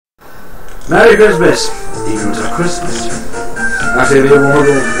Merry Christmas! Even though it's not Christmas. Actually, we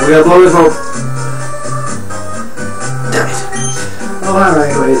gotta blow this up. Damn it. Oh,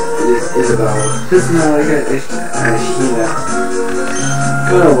 alright, wait. Isabel. Just now, I get Sheena.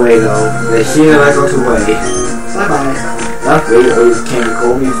 Go away, though. The Sheena that goes away. Bye bye. That's weird. You can't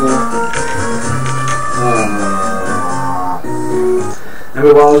call me for. And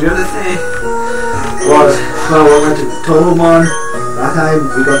what was the other thing? Well, we went to Touhoumon. That time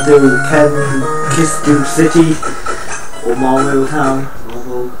we got to Kistu City or Marvel Town.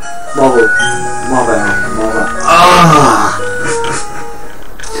 Marvel.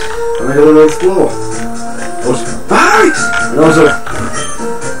 And we're going to explore. Also, barracks! And also,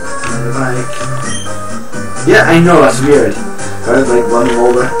 like, yeah, I know that's weird. I was like running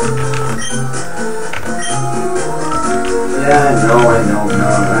over. Yeah, I know.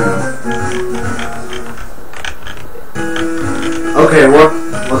 Okay, what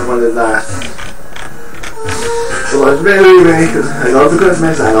is that? So it's very because I love the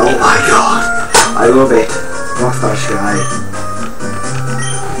Christmas and oh my god, I love it. What's that sky?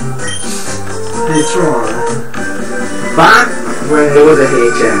 It's wrong. Back when it was a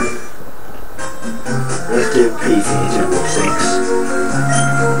HM. Rest in peace, HM6.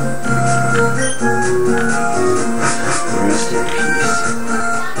 Rest in peace.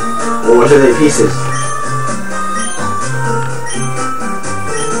 Oh, what are they pieces?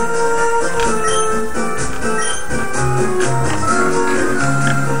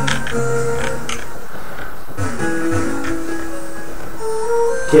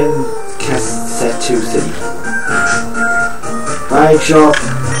 Cassette 2 City. Bike shop.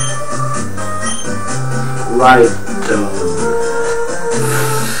 Right.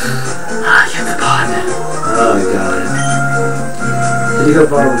 Get the pod. Oh god. Did you go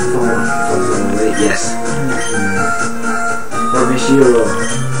bottom phone? Yes. For Michiro.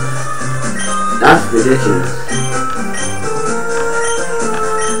 That's ridiculous.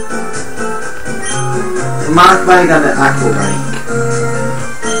 Mark bike and the aqua bike.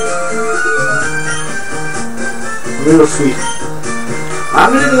 Real sweet.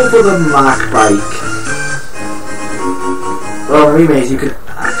 I'm gonna go for the Mac bike. Well, remakes, you could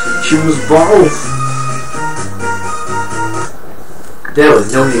actually choose both. There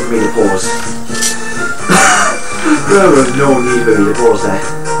was no need for me to pause. There was no need for me to pause there.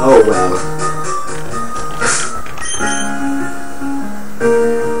 Oh well.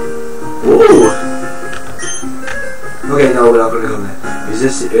 Ooh. Okay, no, we're not gonna go there. Is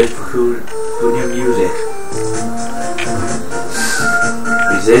this the urge for cool new music?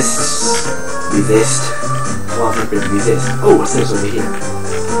 Resist. Well, resist. Oh, what's this over here?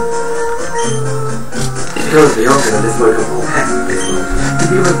 It goes beyond that, this microphone. To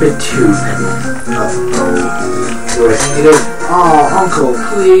be a bit too petty. Oh, uncle,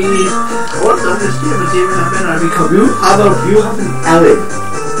 please. What's up this year? You have an Ellen.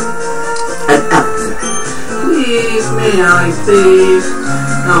 An answer. Please, may I, please?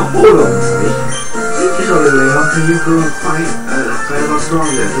 Now, hold on, baby. After you grow quite a lot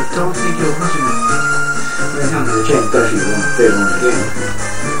stronger, but don't think you're pushing it. When it comes to the chain, especially you want to fit on again.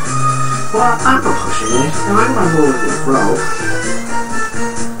 Well, I'm not pushing it. Now I'm on board with Ralph.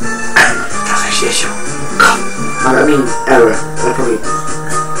 I mean, error. That probably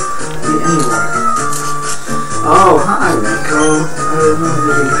be anyone. Oh, hi, Rico. I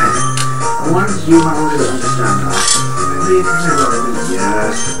remember you met. I wanted you might want to understand that. Maybe you can say that.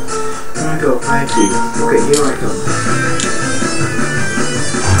 Yes. There we go, thank you. Okay, here I come.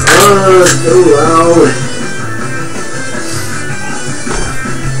 Oh, so loud.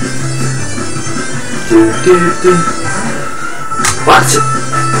 What?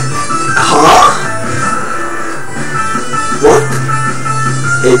 Huh? What?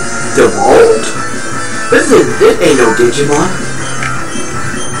 It devolved? It ain't no Digimon.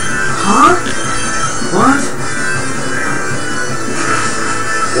 Huh? What?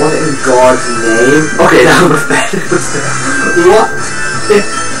 What in God's name? Okay, that was better. What? It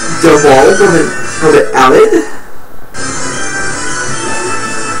devolved from an Alid?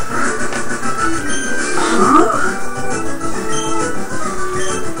 Huh?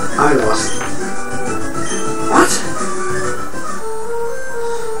 I lost. What?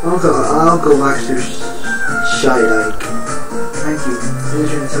 I'll go back to Shy like. Thank you.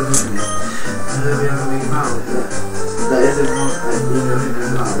 That isn't what I mean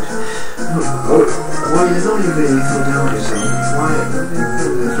about. Why is only really so down yourself? Why is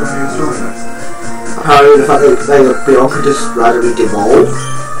stronger? Apparently the fact that they belong could just randomly devolve.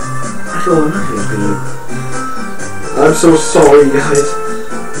 I thought nothing for you. I'm so sorry guys.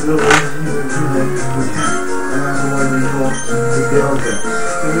 No,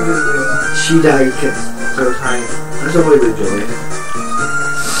 She died so time. That's a way to enjoy it.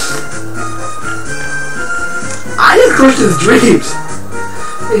 I just crushed his dreams!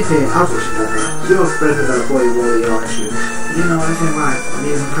 Unfortunately, you're better than a boy wally, aren't you? You know, I think right. I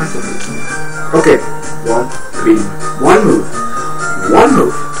mean, impressively. Okay, one move. One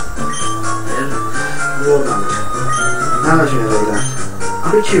move. Then, roll out. Now that you know that,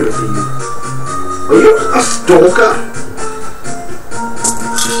 I'll be curious for you. Are you a stalker?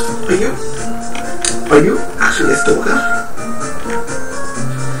 Are you actually a stalker?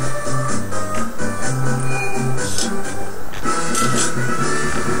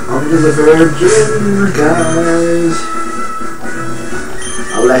 I'm just a virgin, guys.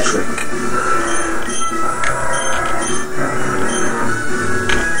 Electric.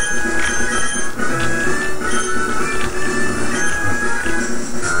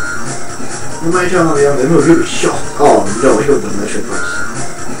 You might tell me I'm going to shot. Oh no, he got the electric first.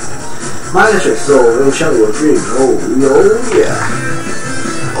 My electric soul will shadow your dreams. Oh yeah.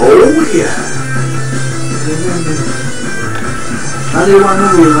 Oh yeah. I didn't want to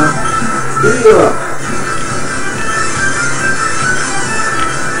move now. Give it up.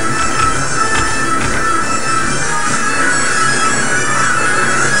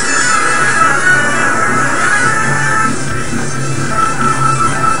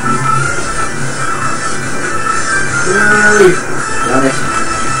 Damn it.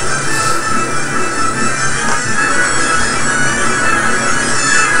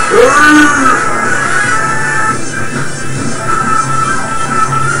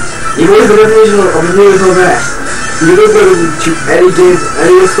 Even if the definition of a musical rest, you don't go to any game,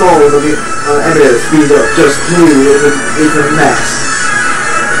 any song of the emulator speed up, just move it's a mess.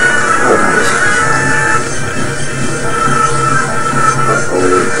 Oh nice.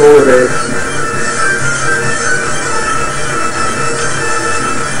 Uh-oh, forward it.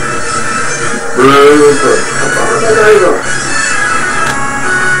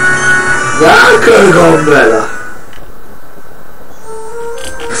 That could have gone better.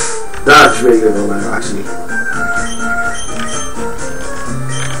 That's really good though, man, actually.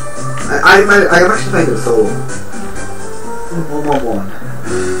 I'm actually playing the solo. 1-1-1.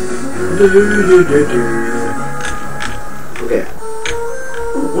 Okay.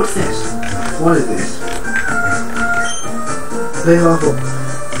 Ooh, what's this? What is this? Play off.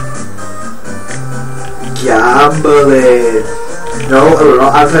 Gambling. No, I will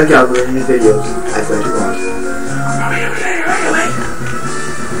not. I've played gambling in these videos. I swear to God.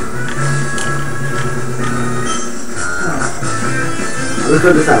 Let's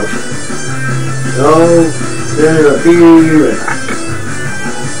cut this out. No, be right back.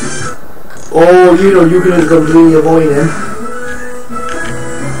 Oh, you know, you could have completely avoided him.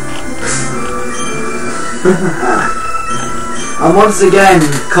 And once again,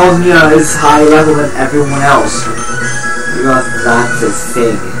 Cosmia is higher level than everyone else. Because that's a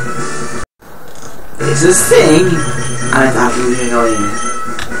thing. It's a thing, and it's absolutely annoying.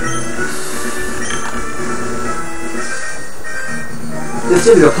 It's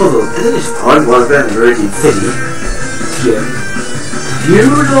doing a puzzle. Isn't it fun? Well, it's better than Virgin City. Yeah. You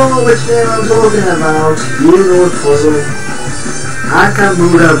know which thing I'm talking about. You know the puzzle. I can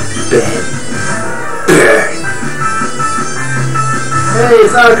move a bed. Hey,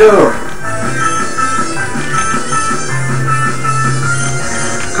 Sarko!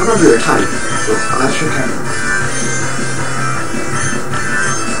 Come over your type. Oh, that's your camera.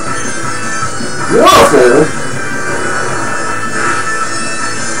 Waffle!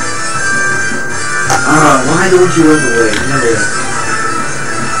 Why don't you run away? Never.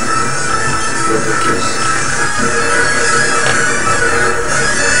 What a kiss.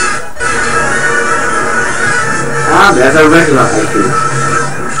 Ah, there's a regular haiku.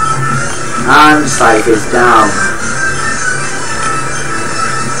 And Cypher's down.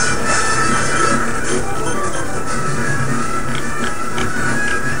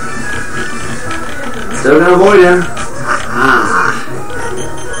 Still gonna avoid him.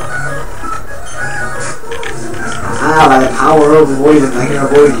 By the power of avoidance, I can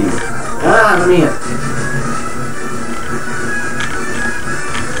avoid you. Let me in.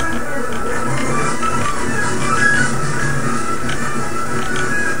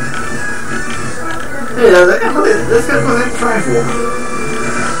 Hey, let's go ahead and try for.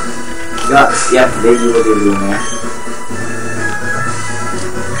 Yep, there you will do in there.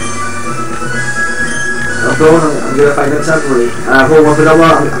 I'm gonna find them separately. And I've got one for that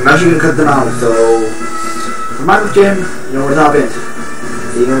one. I'm actually gonna cut them out, so. Man with Jim, you know what's happened.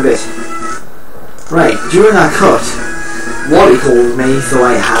 See you in a bit. Right, during that cut, Wally called me, so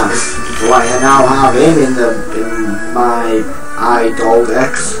I now have him in my Idol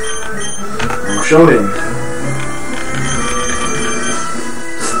X. I'll show him.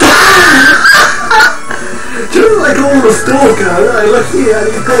 Just like all the stalker. Look here,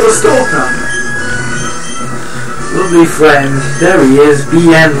 he's called a stalker. Lovely friend. There he is.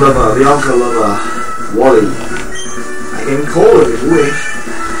 BN lover, Bianca lover. Wally. I can call him if you wish.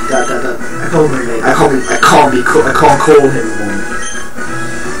 I call him name. I can't call him one.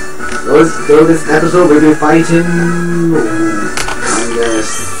 So this episode we'll be fighting. I'm gonna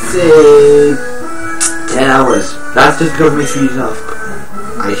say 10 hours. That's just because my speed enough.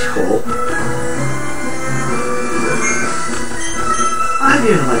 I hope. I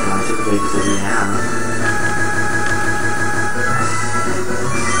feel like I took a break every now.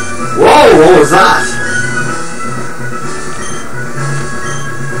 Whoa! What was that?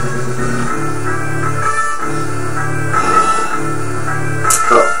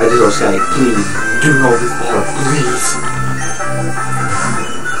 Oh, I just want to say, please, do not this ball, please.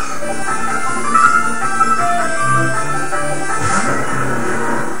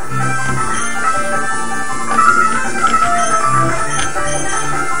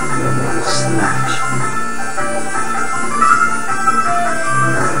 Snatch.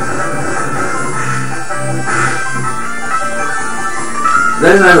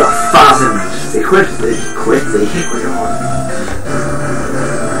 Then I got fastened. They quickly hit me on.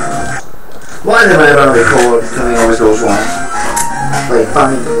 Why never ever record something always goes wrong? Like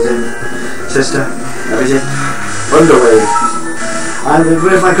family comes in, sister, everything. Underway. And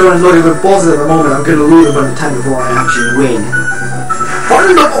if I go and look at the bosses at the moment, I'm going to lose them by the time before I actually win.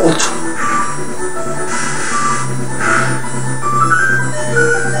 Thunderbolt!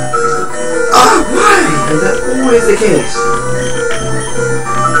 Why? Is that always the case?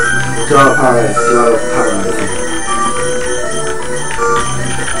 2 out of paralyze, 2 out of paralyze.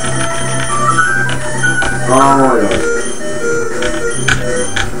 Oh my god.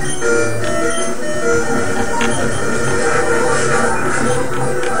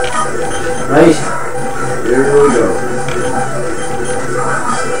 Right, here we go.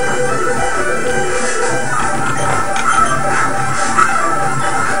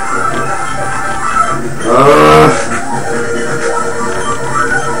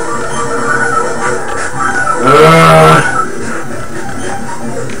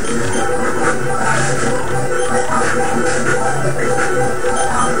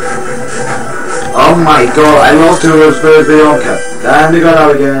 Oh my god, I lost 2 of those Bianca. Time to go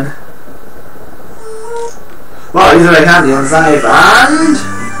out again. Well, these are like handy on side, and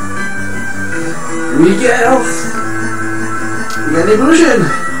we get off. We get an evolution.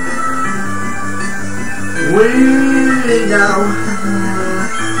 Way down.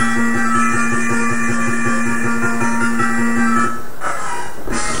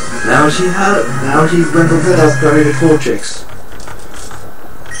 Now she's went on to us very the 4 chicks.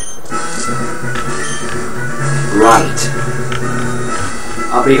 Right.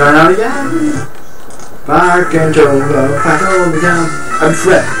 I'll be going out again. Back and over, back over again. I'm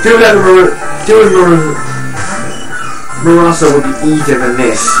fret. Marasa would be easier than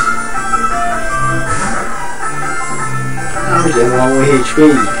this. Now we get along with HP.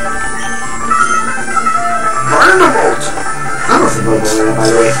 Thunderbolt! I'm not supposed to by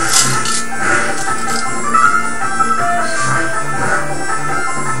the way.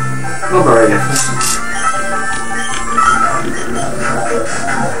 Not very different.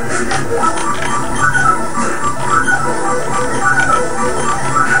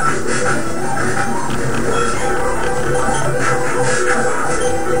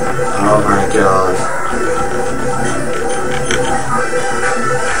 Oh my god.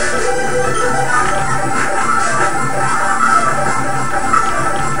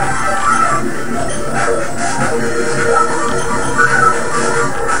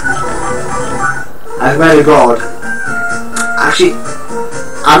 I swear to god. Actually,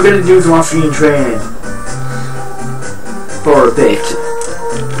 I'm gonna do some off-screen training for a bit.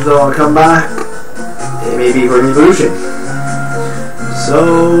 So I'll come back. It may be for an evolution. So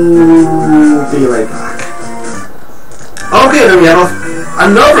be right back. Okay, then we have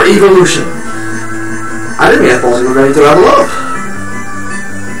another evolution. I didn't get we were ready to level up.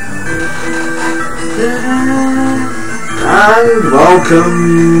 And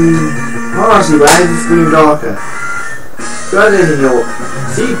welcome. Parsi, why is the screen darker? Rather than your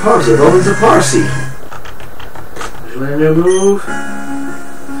see Parsi evolve into Parsi. When you move.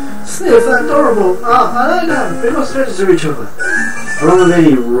 Sniff, that's adorable. Oh, I like that. They must register each other. Along with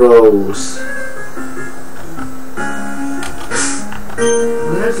any rose.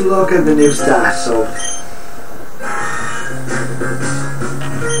 Let's look at the new stats. So,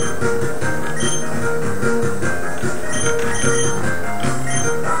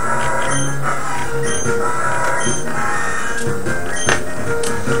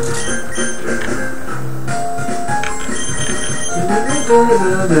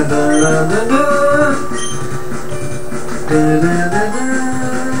 Anyway,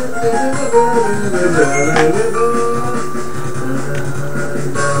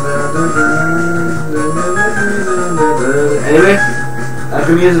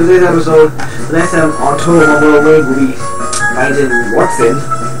 after me is this episode, next time on Touhoumon we'll be finding what's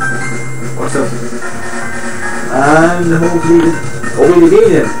up, and hopefully the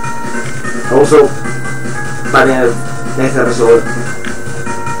game. Also, by the end of next episode,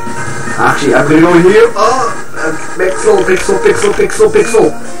 actually I'm gonna go here.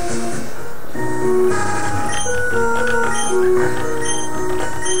 Pixel.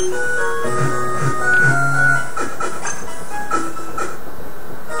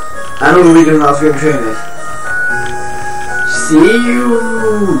 I know we can also train it. See you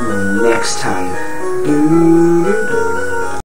next time.